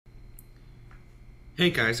Hey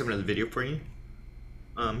guys, I have another video for you.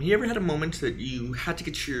 You ever had a moment that you had to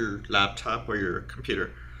get your laptop or your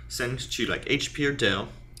computer sent to like HP or Dell,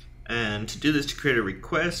 and to do this, to create a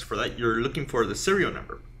request for that, you're looking for the serial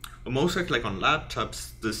number. But most likely, like on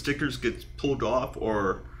laptops, the stickers get pulled off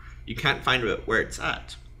or you can't find it where it's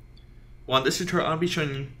at. Well, in this tutorial, I'll be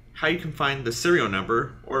showing you how you can find the serial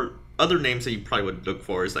number, or other names that you probably would look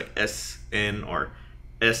for is like SN or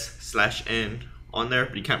S/N on there,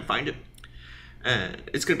 but you can't find it. And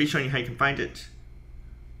it's going to be showing you how you can find it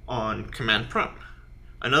on command prompt.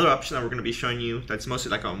 Another option that we're going to be showing you that's mostly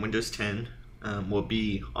like on Windows 10 will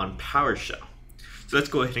be on PowerShell. So let's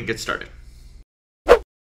go ahead and get started.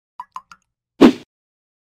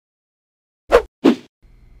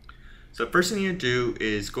 So the first thing you do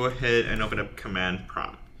is go ahead and open up command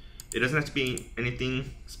prompt. It doesn't have to be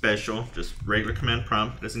anything special, just regular command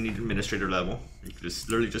prompt. It doesn't need administrator level. You can just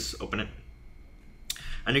literally just open it.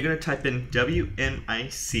 And you're going to type in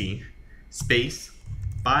WMIC space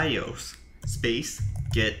BIOS space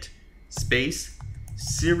get space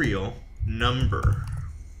serial number.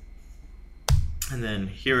 And then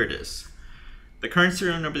here it is. The current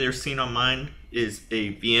serial number that you're seeing on mine is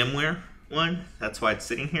a VMware one. That's why it's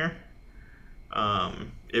sitting here.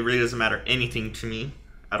 It really doesn't matter anything to me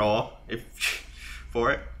at all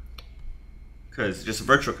for it, because it's just a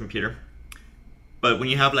virtual computer. But when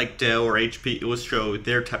you have like Dell or HP, it will show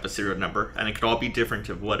their type of serial number, and it could all be different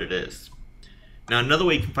of what it is. Now another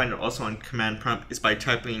way you can find it also on command prompt is by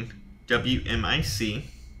typing WMIC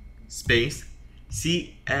space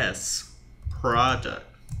CS product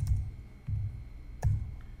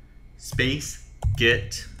space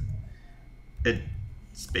get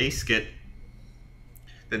space get,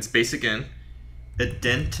 then space again,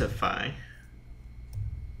 identify,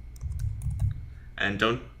 and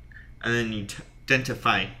then you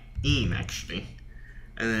identify actually,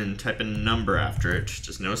 and then type a number after it,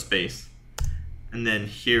 just no space, and then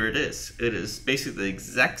here it is. It is basically the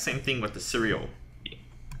exact same thing with the serial.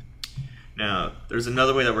 Now there's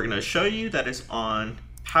another way that we're going to show you that is on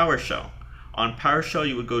PowerShell. On PowerShell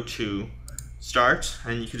you would go to Start,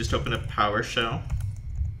 and you could just open up PowerShell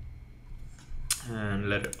and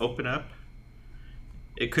let it open up.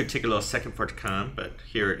 It could take a little second for it to come, but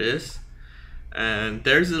here it is. And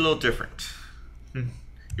there's a little different. You're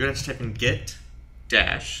gonna have to type in get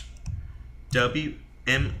dash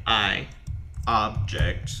WMI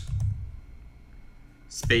object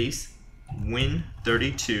space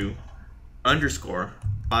Win32 underscore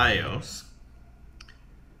BIOS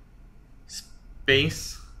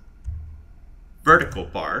space vertical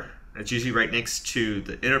bar. That's usually right next to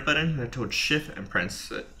the enter button. I hold shift and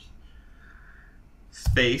press it.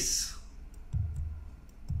 Space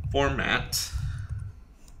format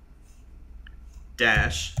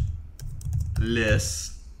dash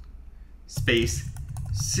list space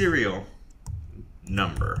serial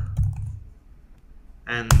number.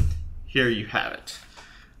 And here you have it.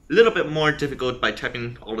 A little bit more difficult by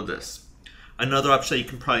typing all of this. Another option that you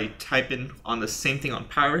can probably type in on the same thing on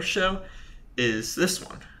PowerShell is this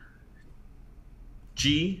one.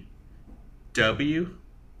 GWMI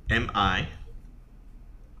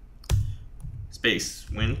space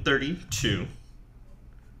Win32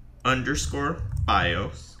 underscore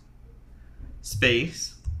BIOS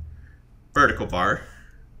space vertical bar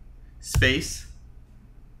space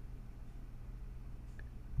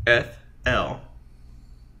FL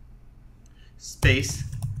space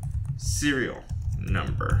serial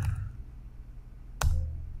number.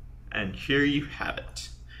 And here you have it.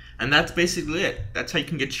 And that's basically it. That's how you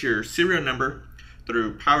can get your serial number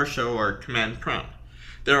through PowerShell or command prompt.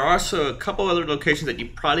 There are also a couple other locations that you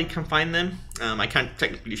probably can find them. I can't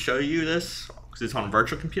technically show you this because it's on a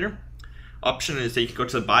virtual computer. Option is that you can go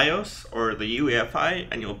to the BIOS or the UEFI,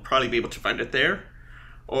 and you'll probably be able to find it there.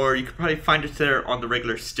 Or you could probably find it there on the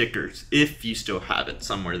regular stickers if you still have it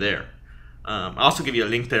somewhere there. I'll also give you a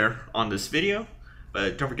link there on this video.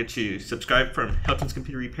 But don't forget to subscribe from Helton's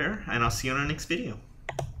Computer Repair, and I'll see you on our next video.